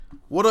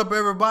What up,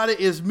 everybody?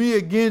 It's me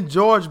again,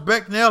 George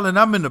Becknell, and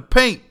I'm in the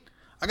paint.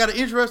 I got an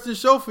interesting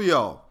show for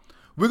y'all.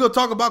 We're going to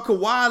talk about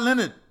Kawhi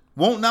Leonard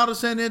wanting out of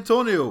San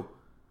Antonio.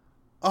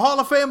 A Hall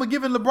of Famer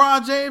giving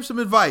LeBron James some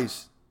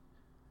advice.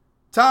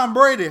 Tom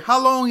Brady,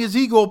 how long is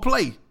he going to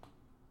play?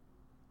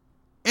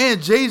 And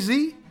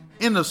Jay-Z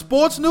in the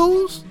sports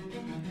news?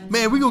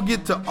 Man, we're going to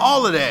get to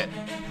all of that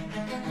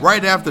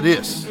right after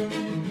this.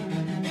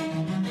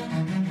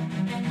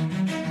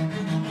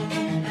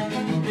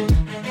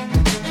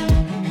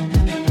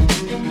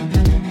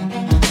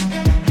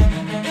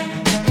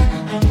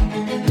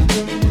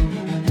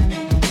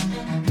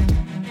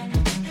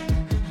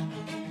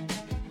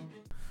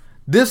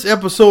 This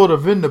episode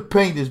of In the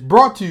Paint is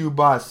brought to you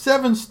by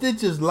 7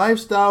 Stitches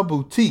Lifestyle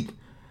Boutique.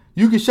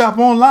 You can shop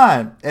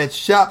online at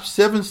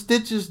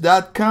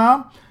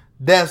shop7stitches.com.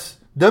 That's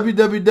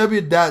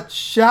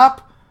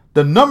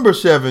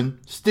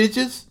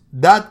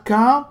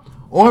www.shop7stitches.com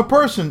or in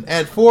person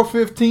at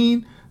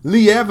 415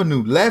 Lee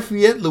Avenue,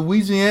 Lafayette,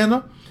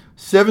 Louisiana,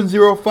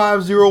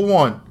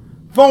 70501.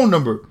 Phone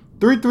number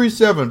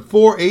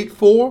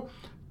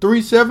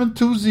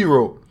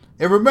 337-484-3720.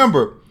 And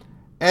remember,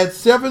 at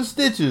 7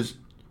 Stitches,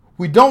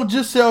 we don't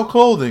just sell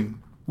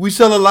clothing, we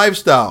sell a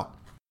lifestyle.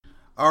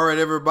 All right,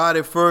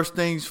 everybody, first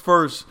things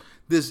first.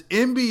 This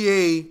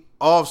NBA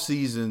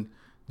offseason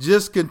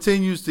just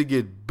continues to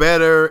get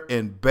better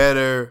and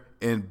better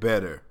and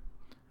better.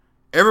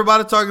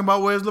 Everybody talking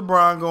about where's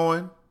LeBron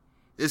going.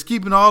 It's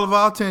keeping all of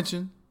our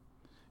attention.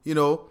 You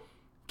know,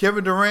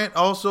 Kevin Durant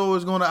also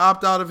is going to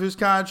opt out of his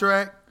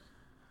contract.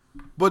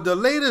 But the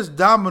latest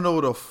domino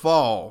to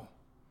fall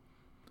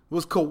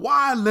was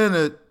Kawhi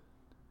Leonard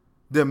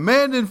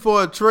demanding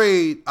for a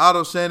trade out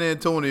of San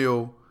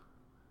Antonio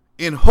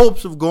in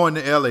hopes of going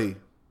to LA.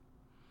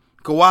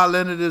 Kawhi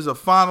Leonard is a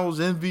finals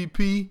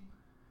MVP.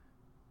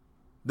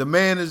 The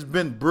man has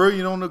been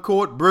brilliant on the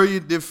court,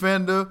 brilliant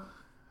defender.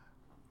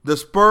 The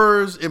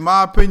Spurs, in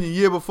my opinion,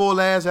 year before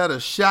last had a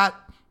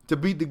shot to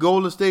beat the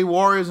Golden State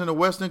Warriors in the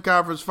Western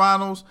Conference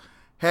Finals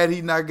had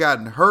he not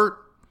gotten hurt.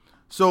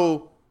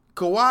 So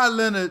Kawhi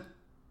Leonard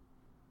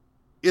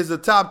is a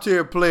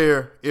top-tier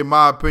player, in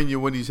my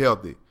opinion, when he's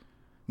healthy.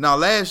 Now,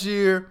 last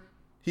year,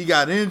 he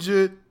got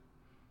injured.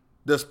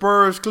 The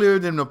Spurs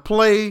cleared him to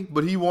play,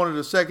 but he wanted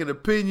a second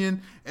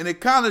opinion. And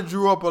it kind of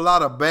drew up a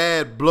lot of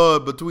bad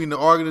blood between the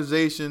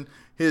organization,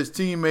 his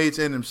teammates,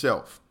 and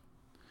himself.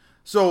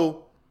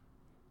 So,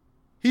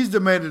 he's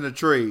demanding a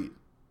trade.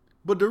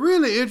 But the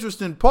really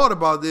interesting part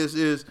about this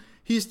is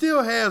he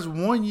still has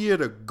 1 year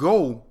to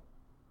go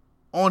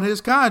on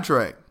his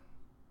contract.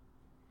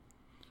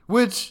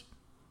 Which,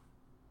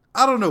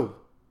 I don't know.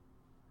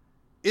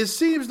 It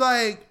seems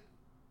like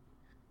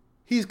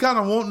he's kind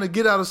of wanting to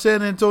get out of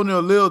San Antonio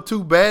a little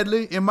too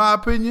badly, in my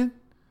opinion,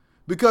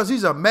 because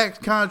he's a max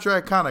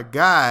contract kind of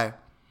guy.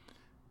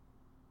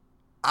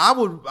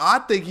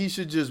 I think he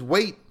should just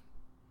wait,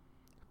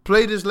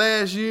 play this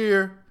last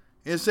year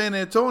in San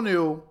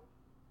Antonio,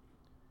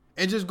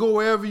 and just go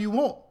wherever you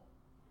want.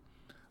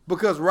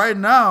 Because right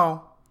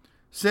now,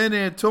 San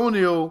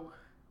Antonio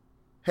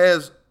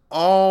has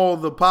all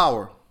the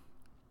power.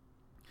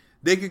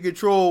 They can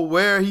control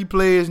where he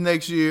plays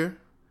next year.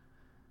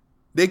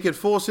 They could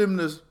force him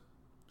to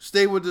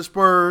stay with the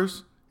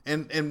Spurs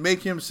and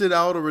make him sit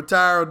out or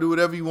retire or do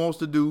whatever he wants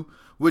to do,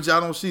 which I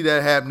don't see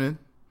that happening.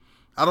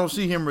 I don't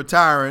see him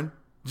retiring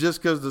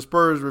just because the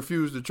Spurs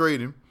refuse to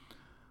trade him.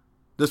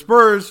 The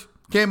Spurs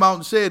came out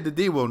and said that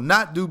they will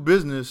not do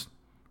business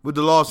with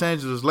the Los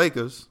Angeles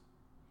Lakers.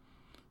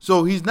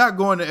 So he's not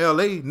going to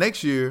L.A.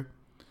 next year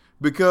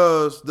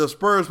because the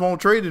Spurs won't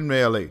trade him to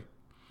L.A.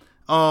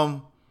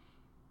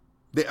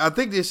 I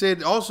think they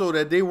said also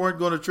that they weren't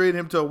going to trade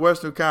him to a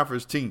Western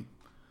Conference team.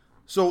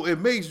 So it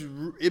makes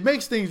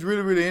things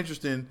really, really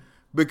interesting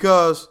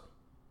because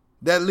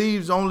that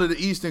leaves only the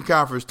Eastern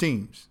Conference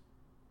teams.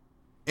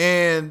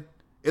 And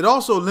it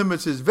also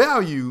limits his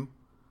value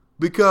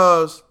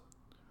because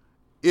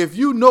if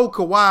you know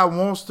Kawhi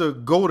wants to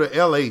go to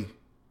LA,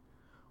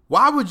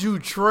 why would you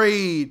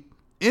trade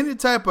any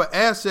type of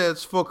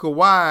assets for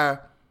Kawhi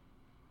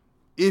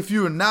if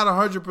you're not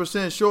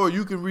 100% sure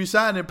you can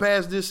re-sign him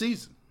past this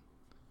season?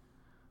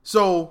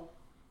 So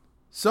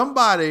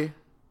somebody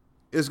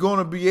is going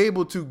to be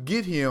able to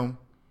get him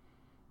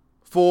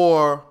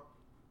for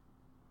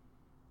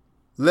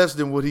less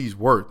than what he's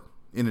worth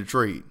in a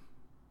trade.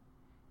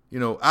 You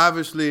know,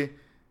 obviously,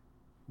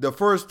 the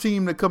first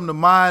team that come to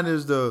mind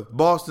is the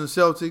Boston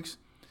Celtics.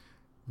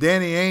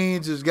 Danny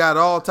Ainge has got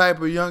all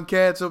type of young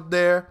cats up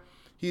there.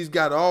 He's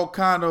got all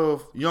kind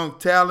of young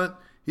talent.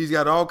 He's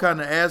got all kind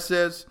of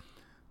assets.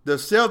 The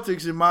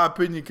Celtics, in my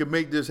opinion, can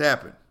make this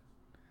happen.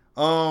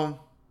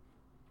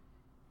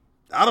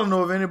 I don't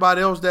know of anybody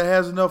else that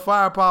has enough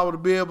firepower to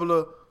be able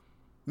to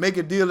make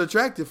a deal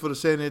attractive for the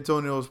San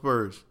Antonio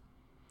Spurs.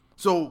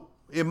 So,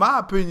 in my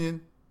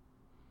opinion,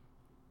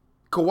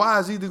 Kawhi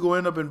is either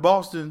going to end up in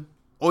Boston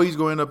or he's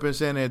going to end up in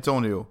San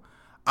Antonio.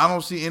 I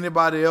don't see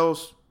anybody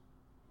else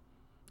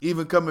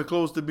even coming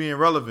close to being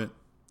relevant.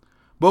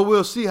 But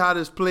we'll see how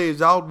this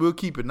plays out. We'll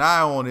keep an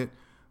eye on it.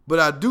 But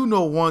I do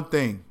know one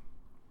thing.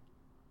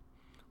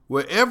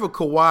 wherever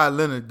Kawhi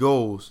Leonard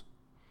goes,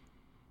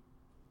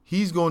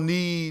 he's going to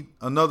need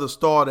another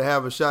star to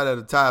have a shot at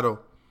a title.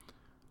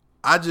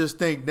 I just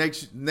think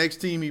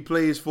next team he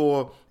plays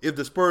for, if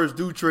the Spurs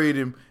do trade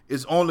him,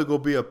 it's only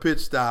going to be a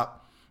pit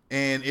stop,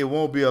 and it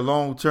won't be a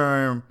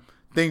long-term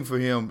thing for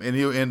him, and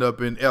he'll end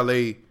up in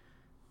L.A.,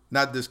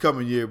 not this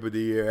coming year, but the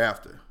year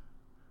after.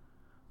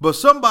 But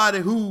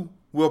somebody who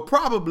will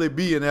probably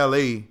be in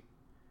L.A.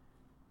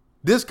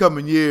 this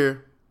coming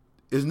year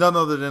is none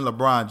other than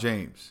LeBron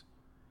James.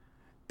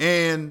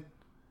 And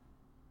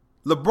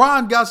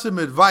LeBron got some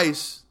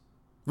advice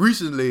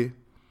recently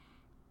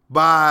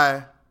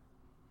by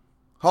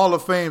Hall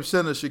of Fame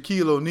center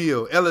Shaquille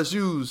O'Neal,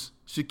 LSU's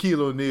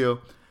Shaquille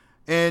O'Neal.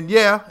 And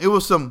yeah, it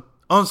was some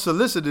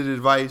unsolicited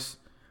advice,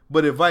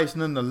 but advice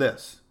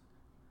nonetheless.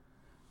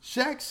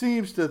 Shaq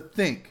seems to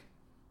think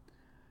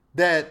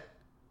that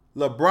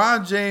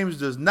LeBron James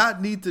does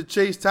not need to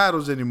chase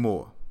titles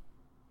anymore.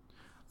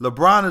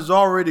 LeBron is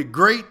already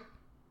great.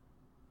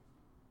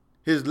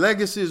 His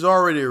legacy is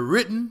already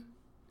written.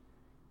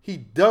 He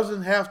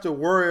doesn't have to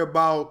worry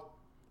about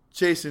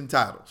chasing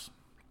titles.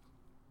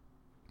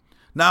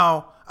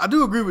 Now, I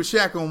do agree with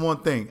Shaq on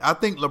one thing. I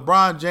think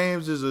LeBron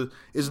James is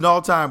an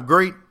all-time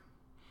great.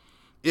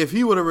 If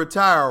he were to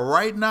retire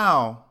right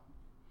now,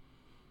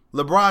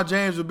 LeBron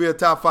James would be a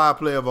top 5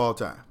 player of all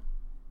time.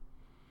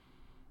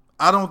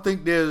 I don't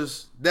think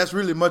that's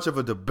really much of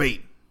a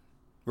debate,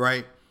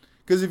 right?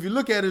 Because if you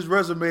look at his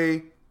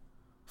resume,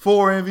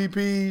 4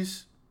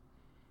 MVPs,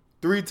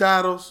 3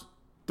 titles,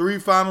 3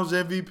 finals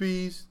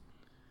MVPs.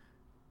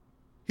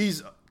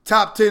 He's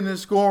top 10 in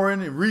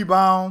scoring and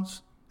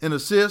rebounds and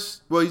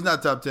assists. Well, he's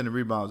not top 10 in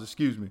rebounds,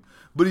 excuse me.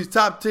 But he's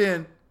top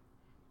 10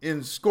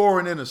 in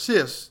scoring and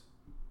assists.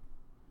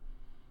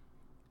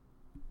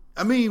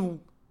 I mean,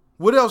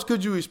 what else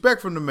could you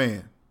expect from the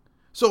man?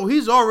 So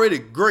he's already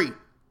great.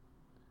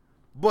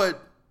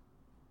 But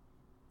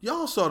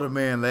y'all saw the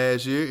man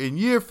last year. In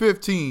year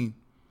 15,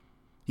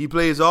 he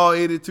plays all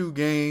 82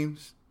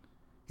 games.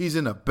 He's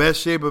in the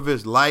best shape of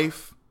his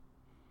life.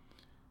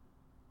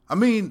 I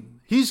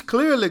mean, he's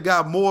clearly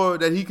got more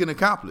that he can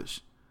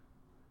accomplish.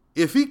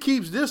 If he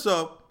keeps this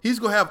up, he's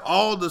going to have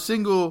all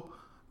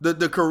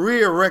the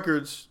career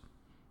records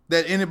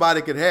that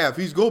anybody could have.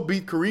 He's going to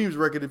beat Kareem's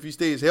record if he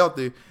stays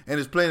healthy and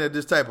is playing at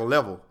this type of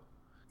level.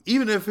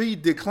 Even if he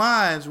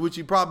declines, which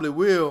he probably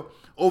will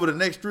over the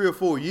next 3 or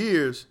 4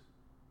 years,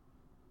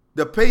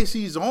 the pace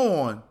he's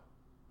on,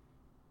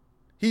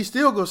 he's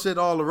still going to set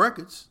all the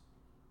records.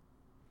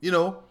 You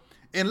know,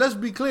 and let's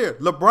be clear,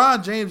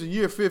 LeBron James in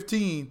year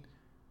 15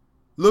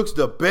 looks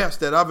the best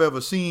that I've ever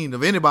seen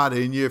of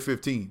anybody in year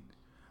 15.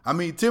 I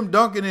mean, Tim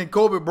Duncan and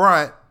Kobe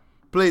Bryant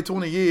played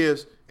 20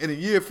 years, and in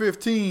year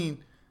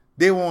 15,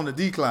 they were on the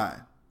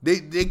decline.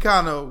 They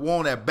kind of were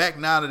on that back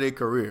nine of their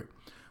career.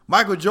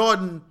 Michael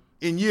Jordan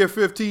in year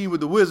 15 with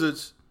the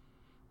Wizards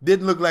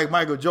didn't look like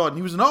Michael Jordan.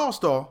 He was an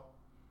all-star,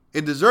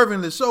 and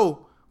deservingly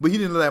so, but he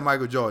didn't look like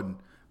Michael Jordan.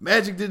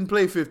 Magic didn't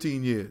play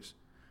 15 years.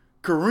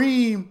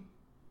 Kareem,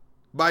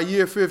 by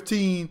year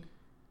 15,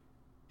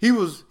 he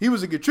was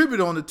a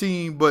contributor on the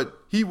team, but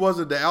he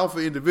wasn't the alpha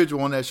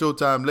individual on that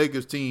Showtime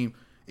Lakers team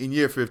in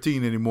year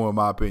 15 anymore, in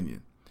my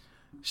opinion.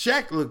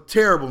 Shaq looked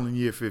terrible in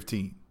year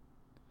 15.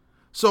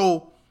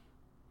 So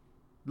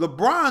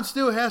LeBron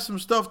still has some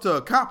stuff to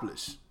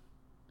accomplish.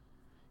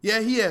 Yeah,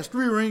 he has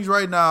 3 rings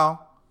right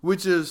now,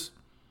 which is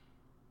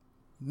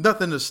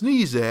nothing to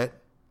sneeze at.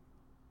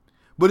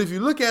 But if you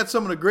look at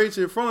some of the greats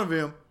in front of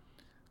him,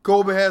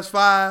 Kobe has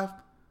 5.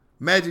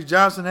 Magic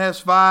Johnson has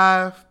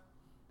 5.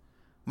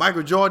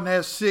 Michael Jordan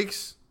has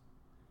 6.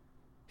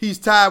 He's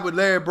tied with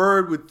Larry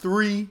Bird with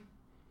 3.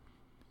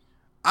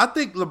 I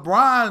think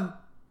LeBron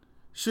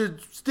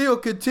should still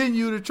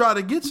continue to try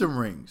to get some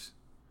rings.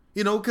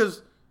 You know,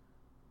 because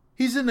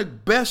he's in the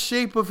best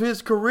shape of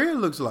his career,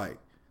 looks like.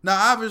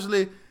 Now,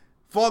 obviously,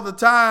 Father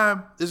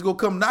Time is going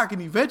to come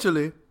knocking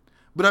eventually.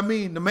 But, I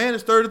mean, the man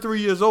is 33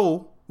 years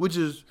old, which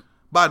is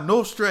by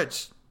no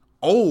stretch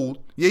old.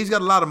 Yeah, he's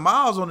got a lot of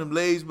miles on him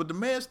legs, but the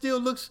man still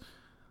looks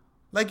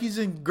like he's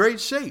in great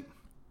shape.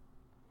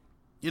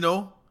 You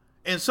know?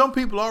 And some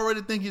people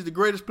already think he's the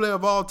greatest player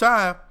of all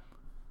time.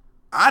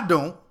 I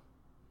don't.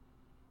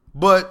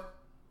 But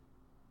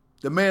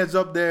the man's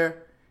up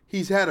there.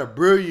 He's had a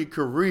brilliant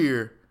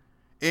career,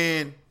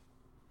 and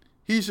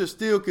he should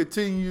still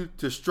continue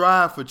to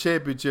strive for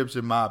championships,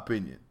 in my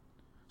opinion.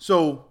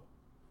 So,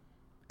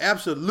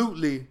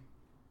 absolutely,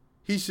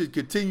 he should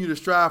continue to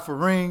strive for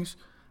rings.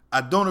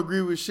 I don't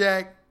agree with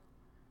Shaq,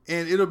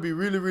 and it'll be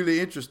really, really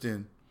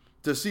interesting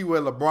to see where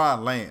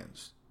LeBron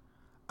lands.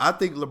 I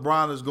think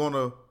LeBron is going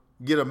to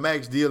get a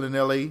max deal in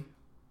L.A.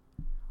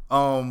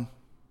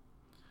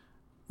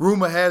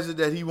 Rumor has it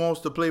that he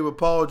wants to play with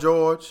Paul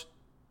George.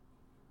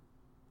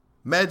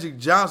 Magic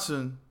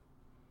Johnson,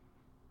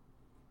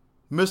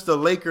 Mr.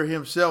 Laker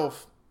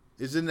himself,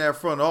 is in that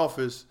front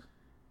office,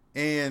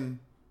 and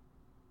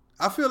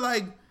I feel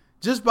like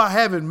just by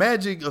having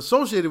Magic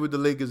associated with the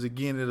Lakers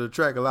again, it'll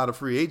attract a lot of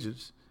free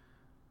agents.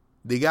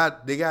 They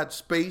got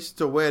space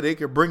to where they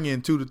can bring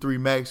in 2 to 3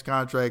 max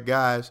contract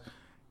guys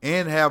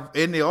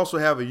and they also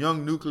have a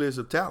young nucleus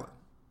of talent.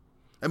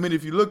 I mean,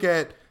 if you look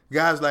at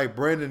guys like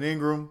Brandon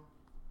Ingram,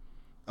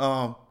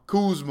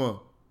 Kuzma,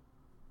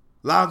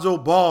 Lonzo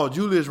Ball,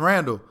 Julius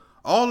Randle,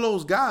 all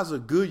those guys are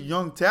good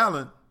young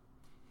talent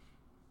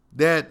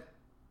that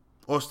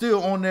are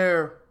still on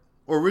their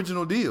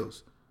original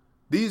deals.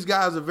 These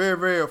guys are very,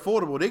 very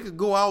affordable. They could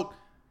go out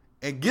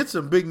and get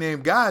some big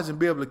name guys and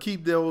be able to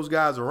keep those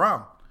guys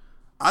around.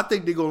 I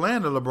think they go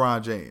land a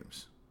LeBron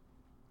James.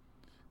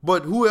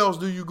 But who else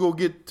do you go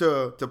get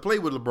to play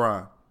with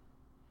LeBron?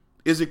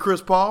 Is it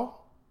Chris Paul?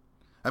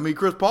 I mean,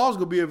 Chris Paul's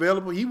going to be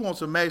available. He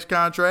wants a max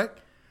contract.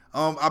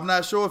 I'm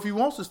not sure if he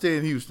wants to stay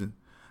in Houston.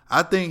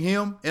 I think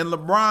him and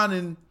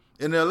LeBron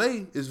in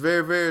L.A. is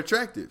very, very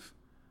attractive.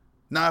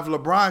 Now, if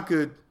LeBron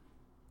could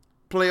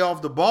play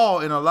off the ball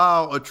and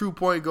allow a true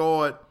point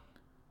guard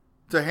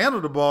to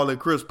handle the ball like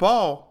Chris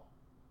Paul,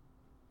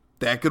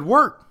 that could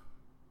work.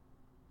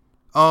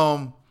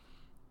 I'm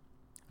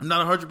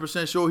not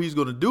 100% sure he's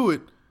going to do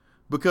it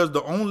because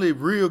the only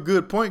real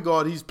good point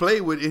guard he's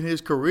played with in his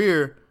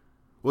career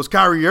was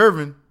Kyrie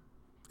Irving,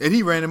 and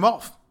he ran him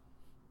off.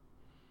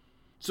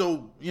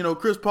 So,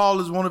 Chris Paul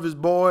is one of his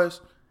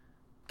boys.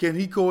 Can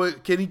he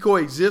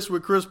coexist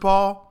with Chris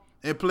Paul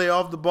and play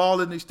off the ball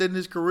and extend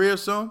his career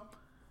some?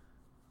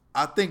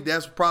 I think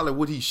that's probably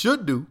what he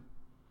should do.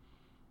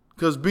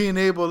 Because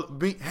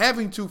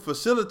having to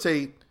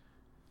facilitate,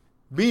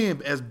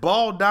 being as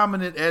ball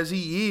dominant as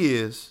he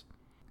is,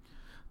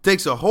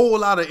 takes a whole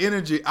lot of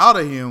energy out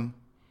of him,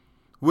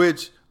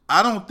 which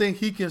I don't think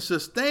he can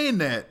sustain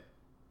that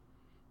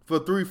for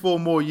 3-4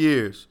 more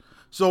years.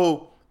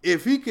 So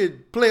if he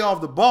could play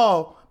off the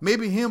ball,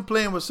 maybe him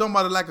playing with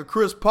somebody like a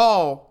Chris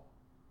Paul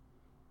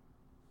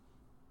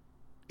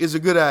is a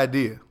good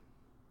idea.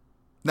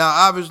 Now,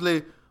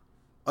 obviously,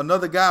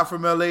 another guy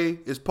from LA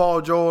is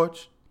Paul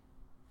George.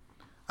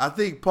 I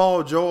think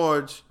Paul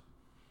George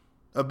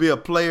will be a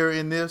player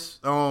in this.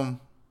 LA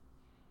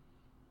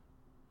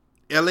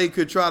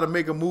could try to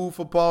make a move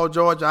for Paul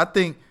George. I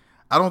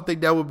don't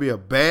think that would be a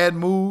bad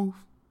move.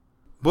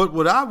 But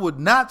what I would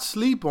not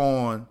sleep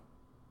on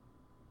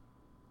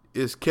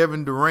is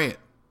Kevin Durant.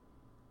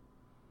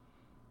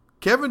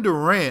 Kevin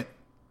Durant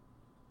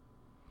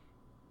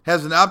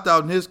has an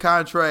opt-out in his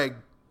contract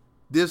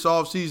this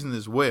offseason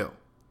as well.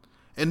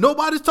 And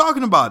nobody's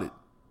talking about it.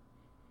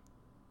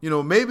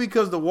 Maybe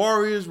because the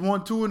Warriors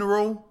won 2 in a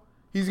row.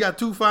 He's got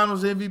 2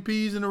 finals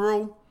MVPs in a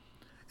row.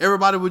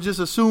 Everybody would just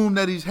assume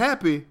that he's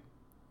happy.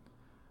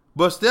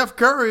 But Steph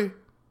Curry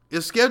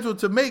is scheduled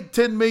to make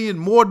 $10 million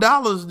more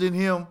than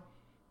him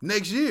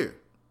next year.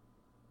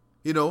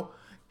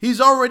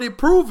 He's already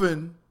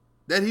proven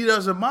that he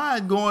doesn't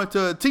mind going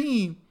to a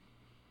team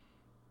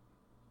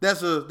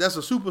that's a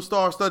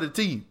superstar-studded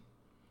team.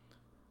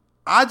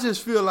 I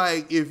just feel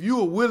like if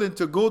you are willing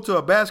to go to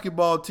a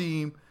basketball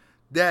team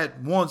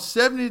that won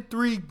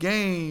 73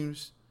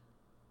 games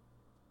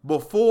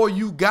before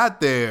you got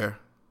there,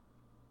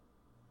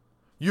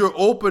 you're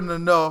open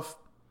enough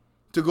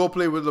to go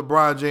play with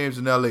LeBron James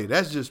in LA.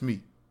 That's just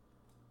me.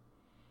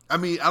 I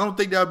mean, I don't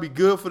think that would be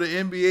good for the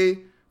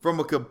NBA from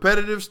a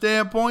competitive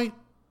standpoint.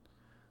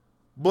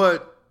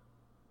 But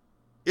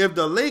if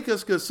the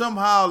Lakers could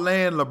somehow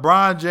land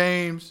LeBron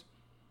James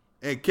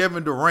and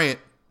Kevin Durant,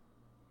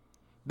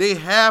 they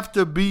have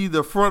to be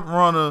the front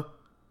runner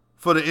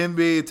for the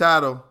NBA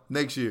title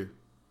next year.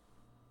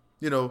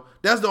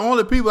 That's the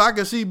only people I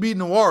can see beating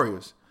the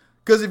Warriors.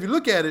 Because if you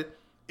look at it,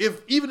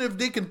 even if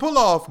they can pull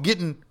off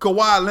getting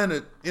Kawhi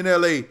Leonard in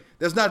LA,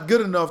 that's not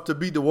good enough to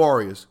beat the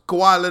Warriors.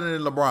 Kawhi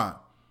Leonard and LeBron.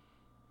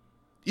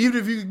 Even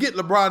if you could get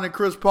LeBron and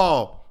Chris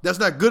Paul, that's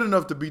not good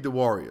enough to beat the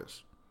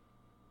Warriors.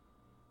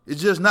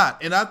 It's just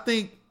not. And I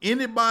think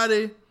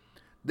anybody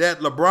that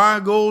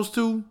LeBron goes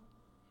to,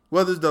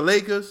 whether it's the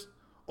Lakers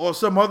or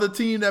some other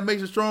team that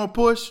makes a strong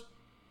push,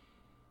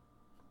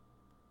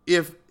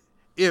 if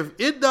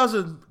it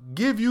doesn't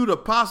give you the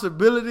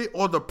possibility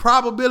or the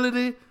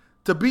probability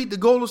to beat the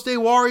Golden State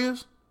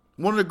Warriors,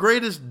 one of the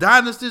greatest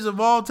dynasties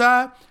of all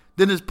time,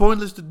 then it's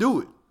pointless to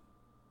do it.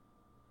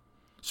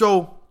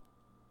 So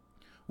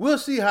we'll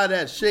see how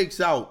that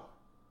shakes out.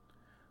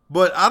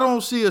 But I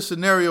don't see a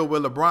scenario where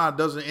LeBron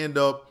doesn't end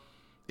up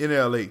in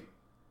LA.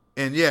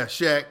 And yeah,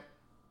 Shaq,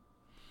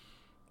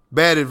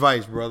 bad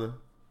advice, brother.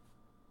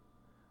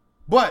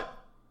 But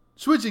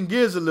switching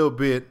gears a little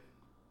bit,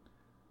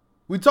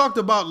 we talked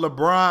about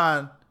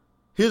LeBron,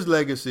 his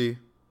legacy.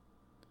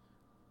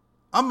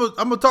 I'm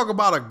gonna talk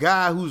about a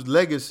guy whose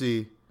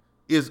legacy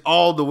is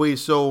all the way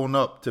sewn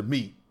up to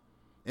me.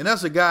 And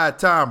that's a guy,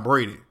 Tom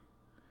Brady.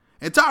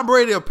 And Tom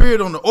Brady appeared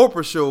on the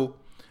Oprah show,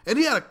 and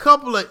he had a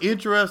couple of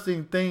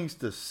interesting things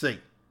to say.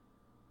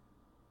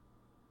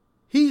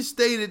 He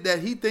stated that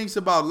he thinks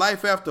about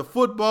life after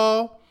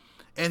football,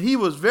 and he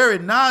was very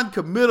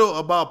non-committal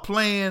about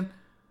playing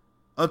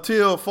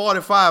until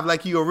 45,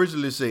 like he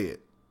originally said.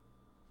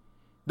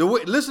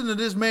 Listen to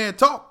this man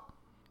talk.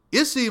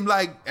 It seemed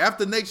like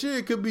after next year,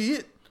 it could be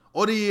it,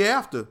 or the year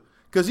after.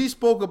 Because he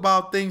spoke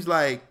about things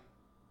like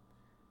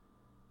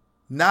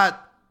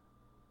not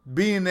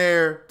being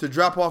there to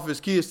drop off his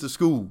kids to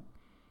school.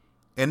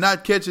 and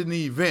not catching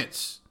the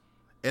events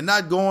and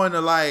not going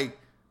to like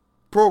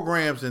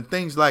programs and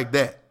things like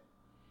that.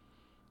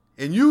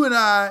 And you and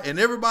I and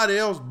everybody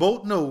else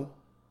both know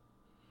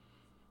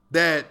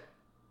that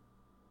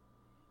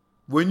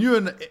when you're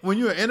an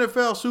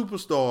NFL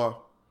superstar,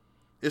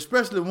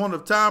 especially one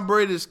of Tom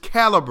Brady's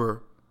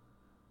caliber,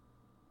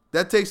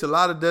 that takes a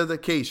lot of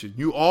dedication.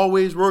 You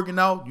always working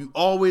out. You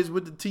always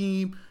with the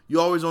team. You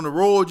always on the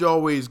road. You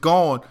always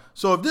gone.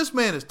 So if this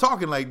man is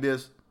talking like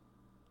this,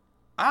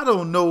 I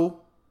don't know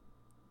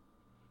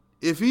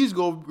if he's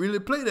going to really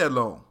play that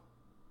long.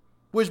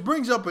 Which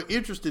brings up an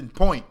interesting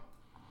point.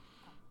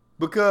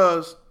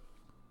 Because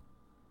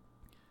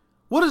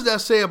what does that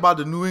say about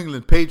the New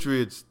England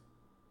Patriots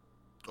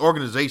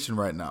organization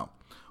right now?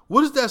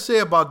 What does that say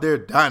about their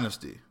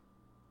dynasty?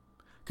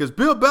 Because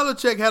Bill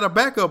Belichick had a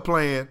backup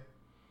plan.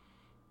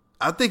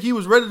 I think he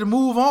was ready to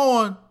move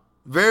on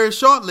very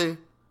shortly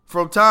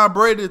from Tom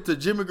Brady to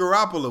Jimmy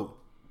Garoppolo.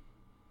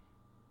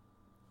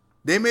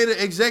 They made an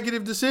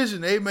executive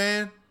decision. Hey,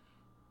 man,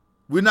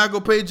 we're not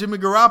going to pay Jimmy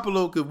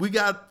Garoppolo because we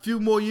got a few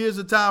more years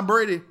of Tom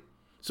Brady.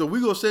 So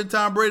we're going to send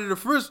Tom Brady to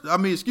Frisco.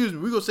 We're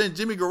going to send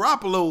Jimmy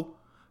Garoppolo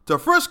to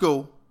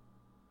Frisco,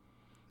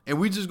 and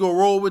we just go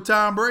roll with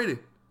Tom Brady.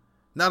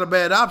 Not a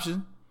bad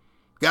option.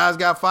 Guy's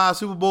got 5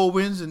 Super Bowl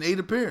wins and 8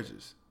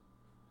 appearances.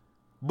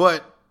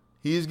 But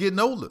he is getting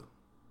older.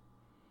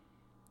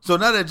 So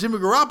now that Jimmy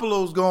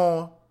Garoppolo's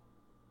gone,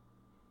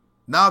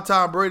 now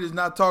Tom Brady's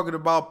not talking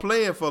about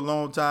playing for a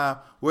long time,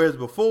 whereas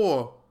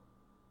before,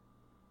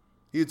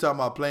 he was talking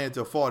about playing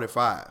till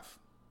 45,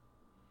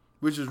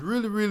 which is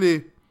really,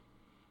 really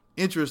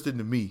interesting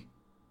to me.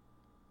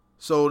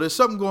 So there's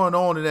something going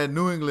on in that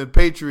New England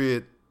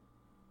Patriot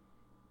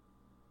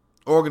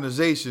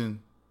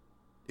organization.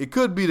 It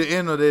could be the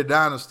end of their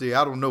dynasty.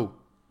 I don't know.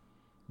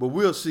 But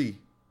we'll see.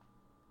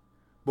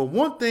 But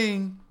one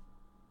thing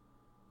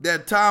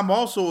that Tom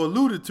also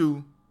alluded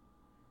to,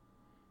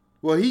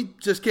 well, he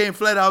just came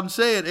flat out and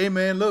said, hey,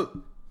 man, look,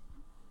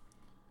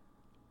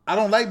 I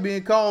don't like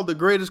being called the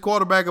greatest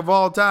quarterback of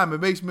all time.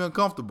 It makes me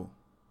uncomfortable.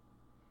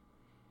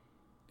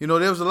 You know,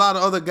 there was a lot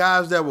of other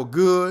guys that were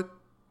good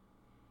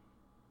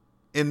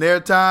in their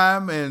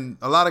time and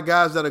a lot of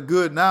guys that are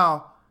good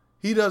now.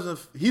 He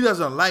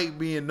doesn't like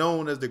being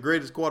known as the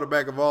greatest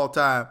quarterback of all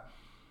time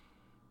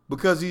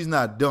because he's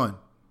not done.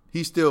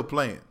 He's still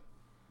playing.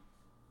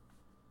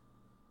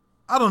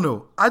 I don't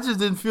know. I just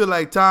didn't feel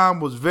like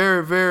Tom was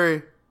very,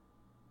 very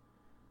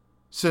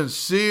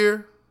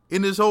sincere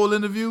in this whole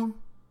interview.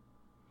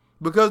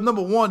 Because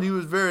number one, he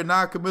was very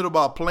non-committal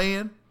about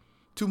playing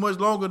too much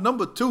longer.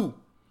 Number two,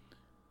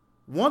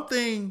 one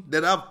thing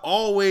that I've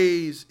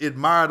always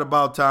admired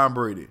about Tom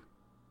Brady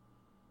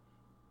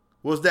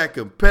was that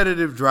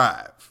competitive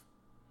drive.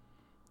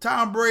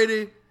 Tom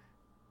Brady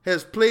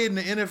has played in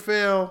the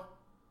NFL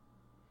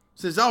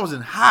since I was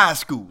in high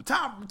school.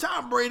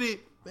 Tom Brady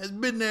has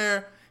been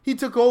there. He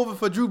took over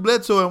for Drew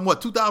Bledsoe in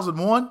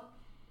 2001?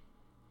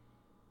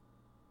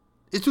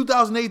 It's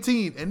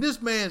 2018, and this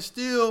man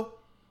still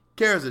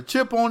carries a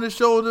chip on his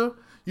shoulder.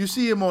 You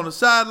see him on the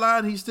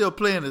sideline. He's still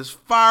playing as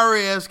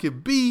fiery as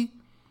can be.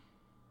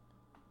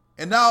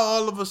 And now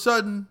all of a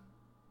sudden,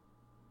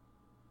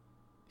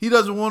 he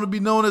doesn't want to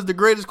be known as the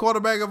greatest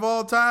quarterback of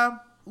all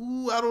time.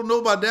 Ooh, I don't know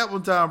about that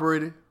one, Tom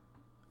Brady.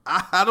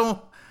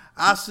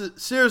 I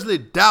seriously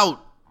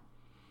doubt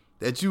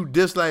that you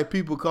dislike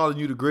people calling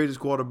you the greatest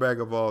quarterback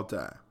of all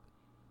time.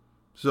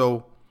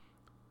 So,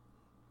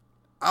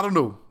 I don't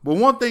know. But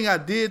one thing I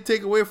did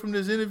take away from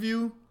this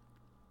interview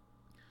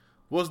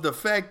was the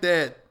fact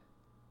that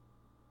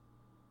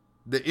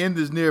the end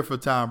is near for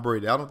Tom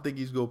Brady. I don't think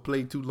he's going to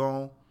play too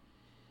long.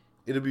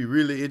 It'll be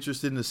really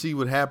interesting to see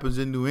what happens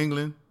in New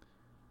England.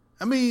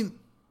 I mean,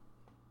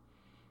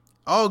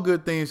 all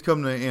good things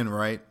come to an end,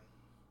 right?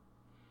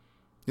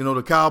 You know,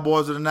 the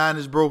Cowboys of the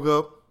 90s broke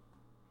up.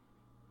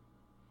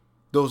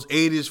 Those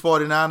 80s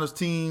 49ers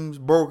teams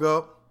broke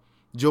up.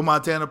 Joe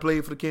Montana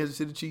played for the Kansas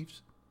City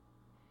Chiefs.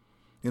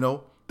 You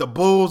know, the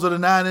Bulls of the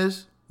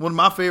 90s, one of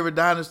my favorite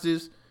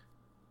dynasties,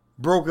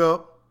 broke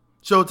up.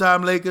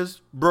 Showtime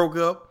Lakers broke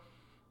up.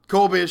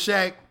 Kobe and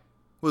Shaq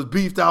was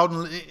beefed out.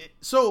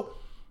 So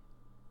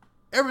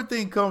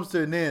everything comes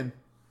to an end.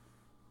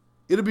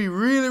 It'll be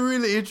really,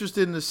 really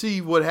interesting to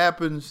see what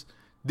happens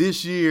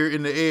this year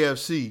in the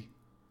AFC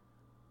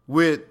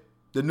with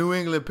the New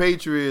England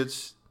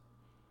Patriots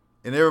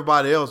and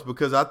everybody else,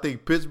 because I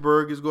think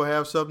Pittsburgh is going to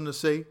have something to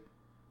say.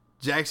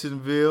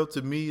 Jacksonville,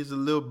 to me, is a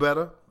little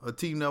better, a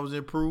team that was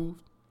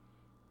improved.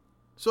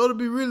 So it'll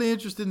be really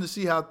interesting to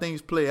see how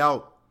things play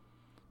out.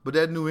 But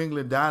that New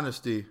England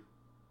dynasty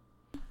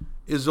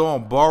is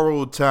on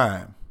borrowed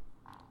time.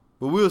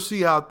 But we'll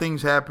see how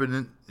things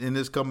happen in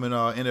this coming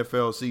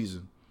NFL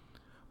season.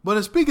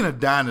 But speaking of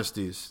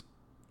dynasties,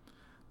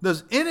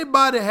 does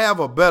anybody have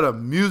a better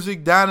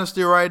music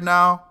dynasty right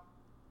now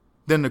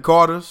than the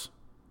Carters?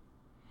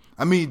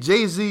 I mean,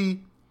 Jay-Z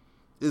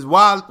is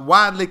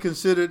widely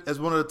considered as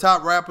one of the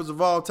top rappers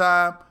of all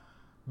time.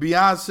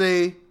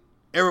 Beyonce,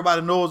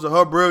 everybody knows of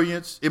her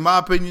brilliance. In my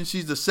opinion,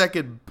 she's the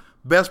second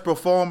best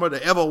performer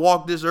to ever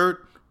walk this earth,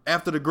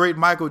 after the great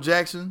Michael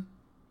Jackson.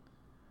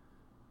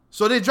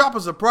 So they dropped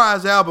a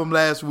surprise album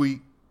last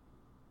week.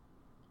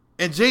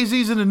 And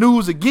Jay-Z's in the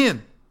news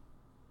again.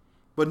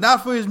 But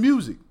not for his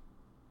music.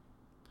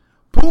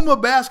 Puma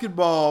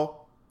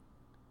Basketball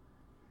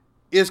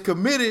is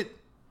committed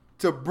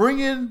to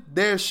bringing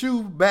their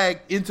shoe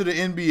back into the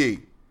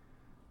NBA.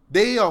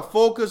 They are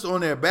focused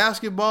on their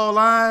basketball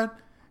line,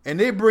 and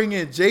they bring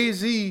in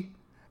Jay-Z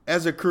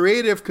as a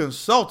creative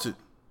consultant,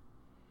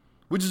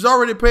 which is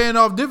already paying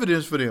off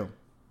dividends for them,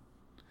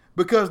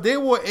 because they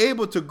were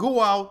able to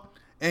go out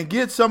and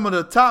get some of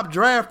the top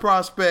draft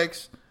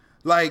prospects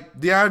like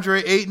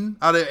DeAndre Ayton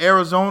out of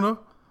Arizona,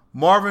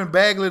 Marvin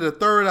Bagley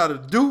III out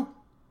of Duke,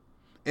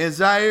 and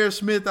Zaire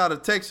Smith out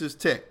of Texas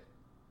Tech.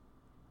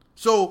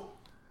 So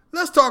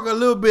let's talk a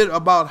little bit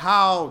about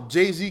how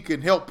Jay-Z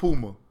can help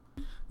Puma.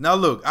 Now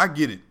look, I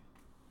get it.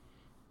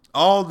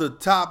 All the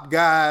top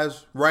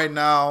guys right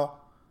now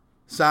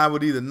sign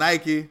with either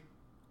Nike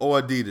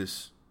or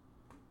Adidas.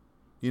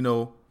 You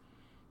know,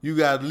 you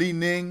got Li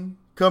Ning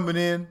coming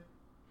in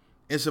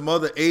and some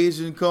other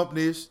Asian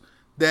companies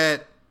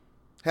that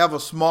have a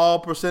small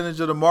percentage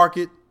of the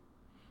market.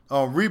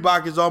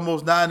 Reebok is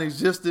almost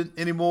non-existent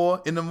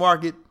anymore in the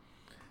market.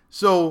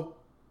 So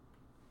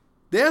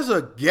there's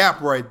a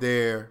gap right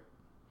there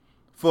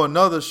for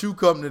another shoe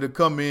company to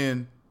come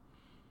in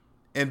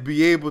and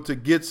be able to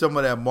get some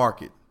of that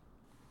market.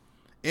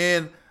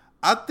 And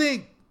I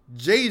think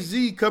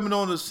Jay-Z coming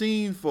on the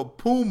scene for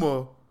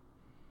Puma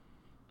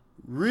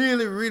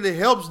really, really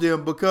helps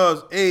them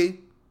because, A,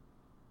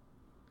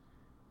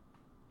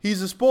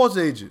 he's a sports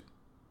agent.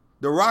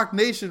 The Rock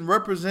Nation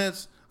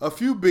represents a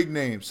few big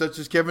names, such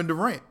as Kevin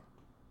Durant.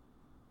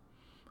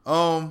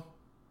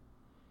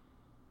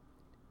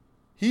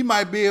 He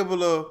might be able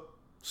to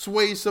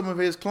sway some of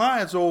his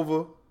clients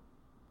over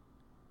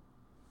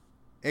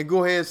and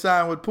go ahead and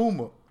sign with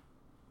Puma.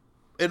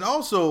 And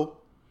also,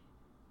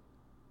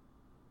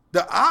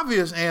 the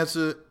obvious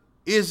answer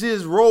is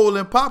his role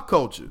in pop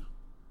culture.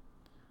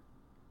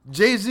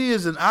 Jay-Z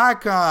is an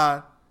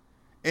icon,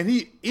 and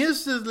he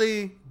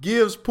instantly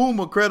gives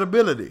Puma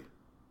credibility.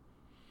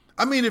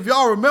 I mean, if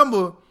y'all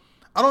remember,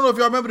 I don't know if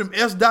y'all remember them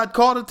S.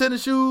 Carter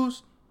tennis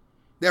shoes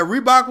that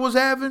Reebok was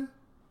having.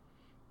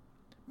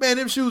 Man,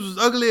 them shoes was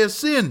ugly as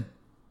sin,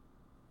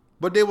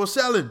 but they were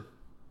selling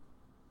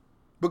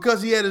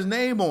because he had his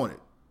name on it.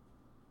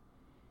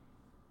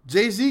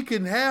 Jay-Z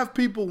can have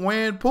people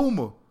wearing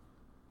Puma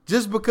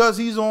just because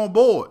he's on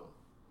board.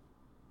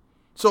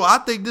 So I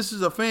think this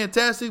is a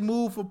fantastic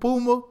move for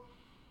Puma.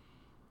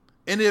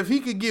 And if he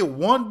could get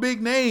one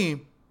big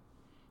name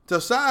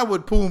to sign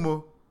with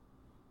Puma,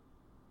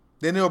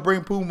 then they'll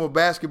bring Puma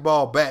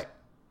basketball back.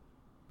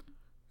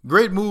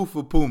 Great move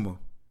for Puma.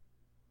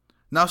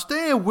 Now,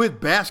 staying with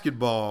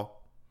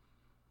basketball,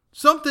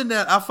 something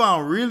that I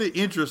found really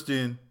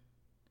interesting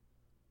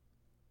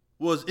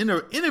was in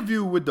an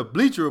interview with the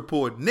Bleacher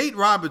Report, Nate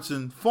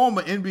Robinson,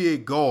 former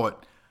NBA guard.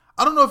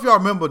 I don't know if y'all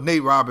remember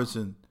Nate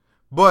Robinson,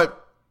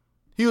 but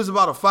he was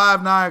about a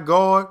 5'9"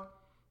 guard,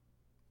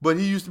 but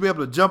he used to be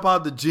able to jump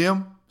out the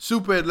gym.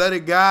 Super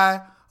athletic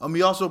guy.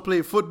 He also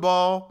played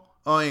football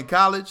in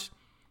college.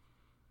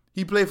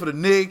 He played for the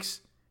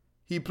Knicks.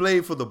 He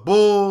played for the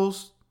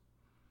Bulls.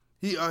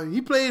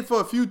 He played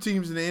for a few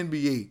teams in the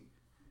NBA.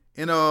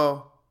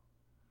 And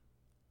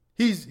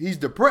he's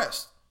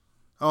depressed.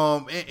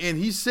 And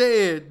he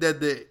said that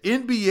the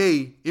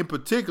NBA in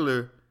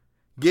particular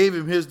gave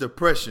him his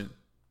depression.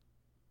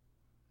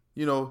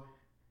 You know,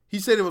 he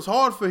said it was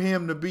hard for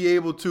him to be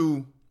able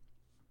to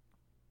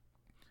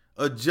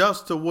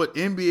adjust to what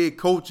NBA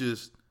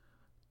coaches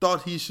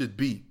thought he should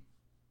be.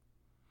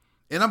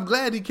 And I'm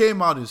glad he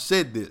came out and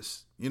said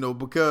this,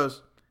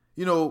 because,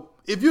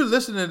 if you're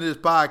listening to this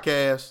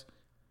podcast,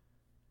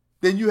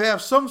 then you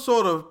have some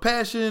sort of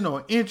passion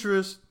or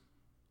interest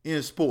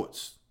in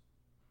sports.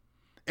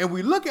 And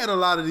we look at a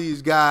lot of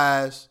these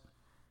guys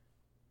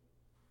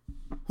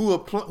who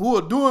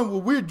are doing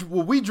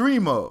what we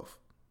dream of.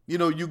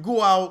 You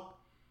go out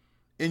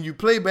and you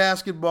play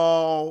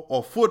basketball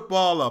or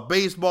football or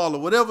baseball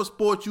or whatever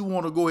sport you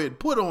want to go ahead and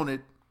put on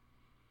it.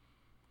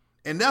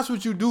 And that's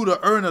what you do to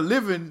earn a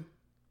living.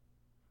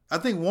 I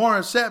think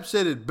Warren Sapp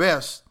said it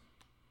best.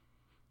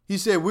 He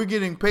said, we're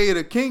getting paid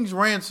a king's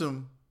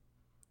ransom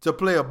to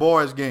play a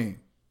boys game.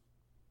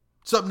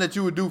 Something that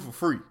you would do for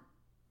free.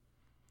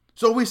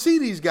 So we see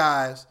these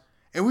guys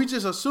and we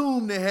just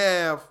assume they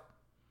have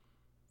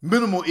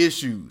minimal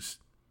issues.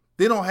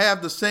 They don't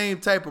have the same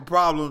type of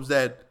problems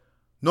that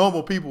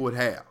normal people would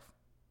have.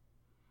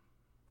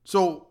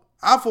 So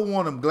I, for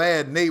one, am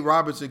glad Nate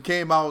Robinson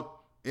came out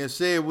and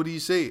said what he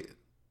said.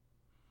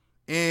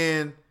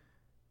 And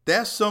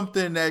that's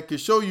something that can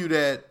show you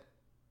that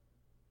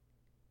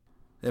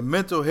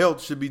mental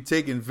health should be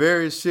taken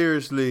very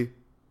seriously,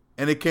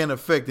 and it can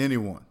affect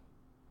anyone.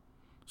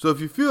 So if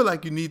you feel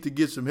like you need to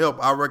get some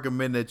help, I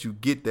recommend that you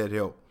get that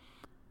help.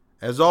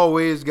 As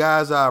always,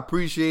 guys, I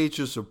appreciate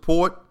your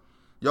support.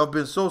 Y'all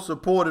been so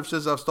supportive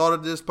since I've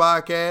started this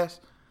podcast,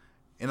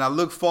 and I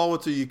look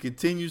forward to your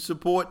continued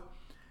support.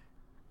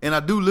 And I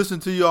do listen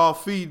to y'all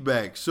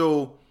feedback.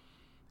 So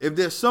If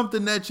there's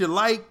something that you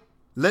like,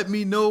 let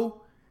me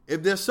know.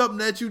 If there's something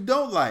that you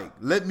don't like,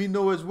 let me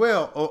know as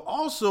well. Or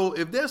also,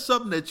 if there's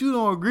something that you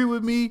don't agree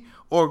with me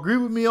or agree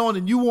with me on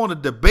and you want to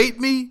debate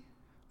me,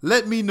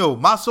 let me know.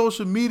 My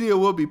social media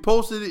will be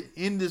posted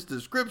in this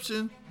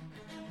description.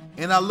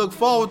 And I look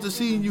forward to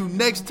seeing you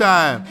next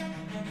time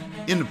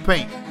in the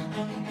paint.